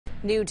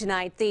New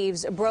tonight,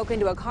 thieves broke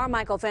into a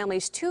Carmichael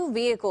family's two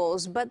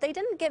vehicles, but they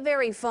didn't get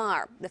very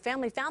far. The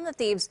family found the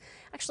thieves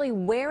actually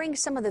wearing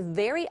some of the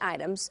very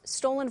items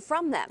stolen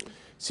from them.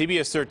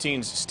 CBS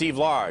 13's Steve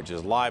Large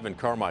is live in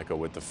Carmichael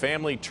with the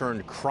family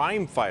turned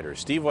crime fighter.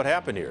 Steve, what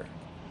happened here?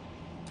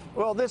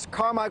 Well, this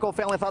Carmichael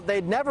family thought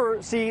they'd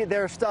never see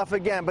their stuff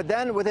again, but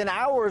then within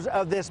hours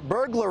of this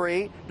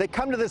burglary, they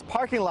come to this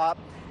parking lot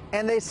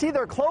and they see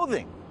their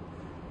clothing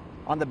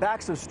on the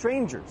backs of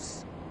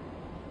strangers.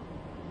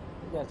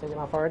 You guys taking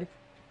off already?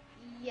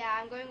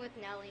 Yeah, I'm going with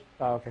Nellie.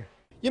 Oh, okay.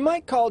 You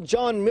might call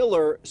John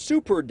Miller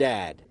Super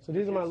Dad. So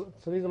these are my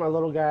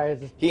little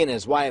guys. He and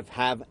his wife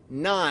have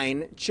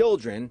 9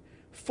 children,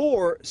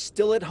 4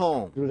 still at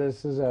home.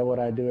 This is what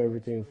I do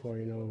everything for,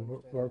 you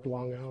know, work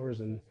long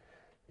hours and,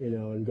 you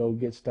know, and go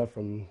get stuff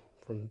from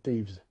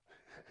thieves.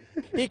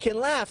 He can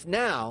laugh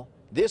now.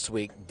 This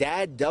week,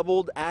 Dad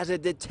doubled as a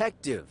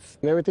detective.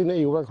 And everything that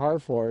you work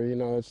hard for, you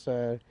know, it's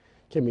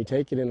can be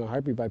taken in a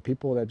heartbeat by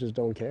people that just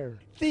don't care.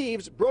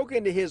 Thieves broke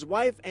into his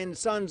wife and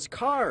son's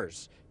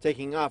cars,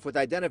 taking off with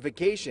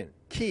identification,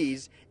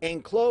 keys,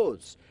 and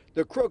clothes.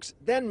 The crooks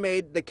then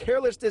made the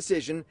careless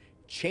decision,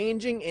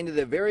 changing into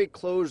the very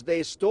clothes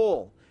they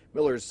stole,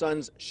 Miller's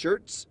son's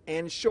shirts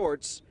and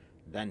shorts,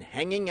 then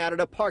hanging out at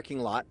a parking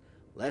lot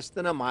less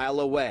than a mile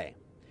away.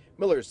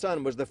 Miller's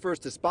son was the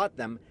first to spot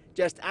them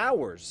just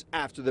hours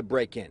after the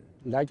break-in.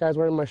 That guy's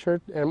wearing my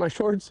shirt and my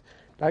shorts.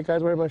 That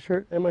guy's wearing my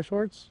shirt and my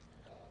shorts.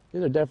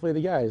 These are definitely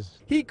the guys.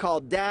 He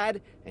called Dad,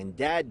 and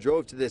Dad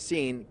drove to the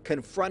scene,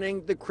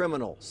 confronting the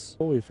criminals.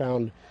 We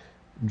found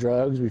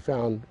drugs, we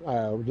found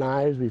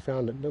knives, we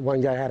found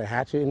one guy had a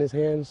hatchet in his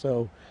hand,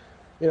 so,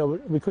 you know,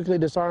 we quickly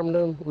disarmed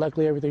him.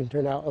 Luckily, everything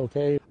turned out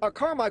okay. A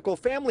Carmichael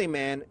family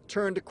man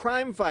turned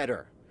crime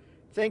fighter.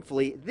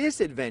 Thankfully,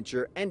 this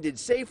adventure ended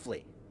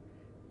safely.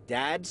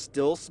 Dad's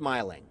still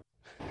smiling.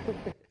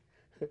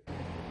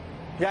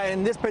 Yeah,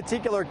 in this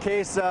particular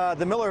case,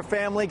 the Miller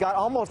family got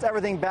almost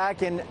everything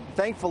back, and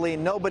thankfully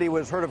nobody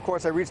was hurt. Of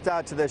course, I reached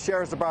out to the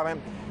sheriff's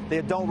department.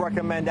 They don't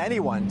recommend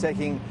anyone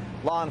taking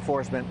law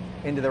enforcement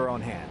into their own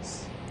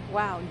hands.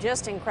 Wow,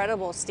 just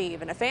incredible,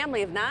 Steve. And a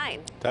family of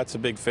 9. That's a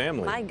big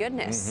family. My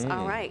goodness.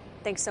 All right.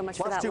 Thanks so much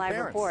for that live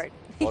report.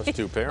 Plus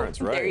 2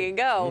 parents, right. There you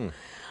go.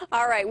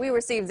 All right, we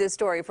received this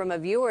story from a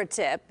viewer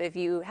tip. If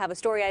you have a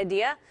story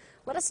idea,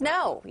 let us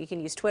know. You can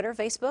use Twitter,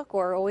 Facebook,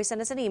 or always send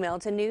us an email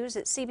to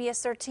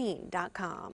news@cbs13.com.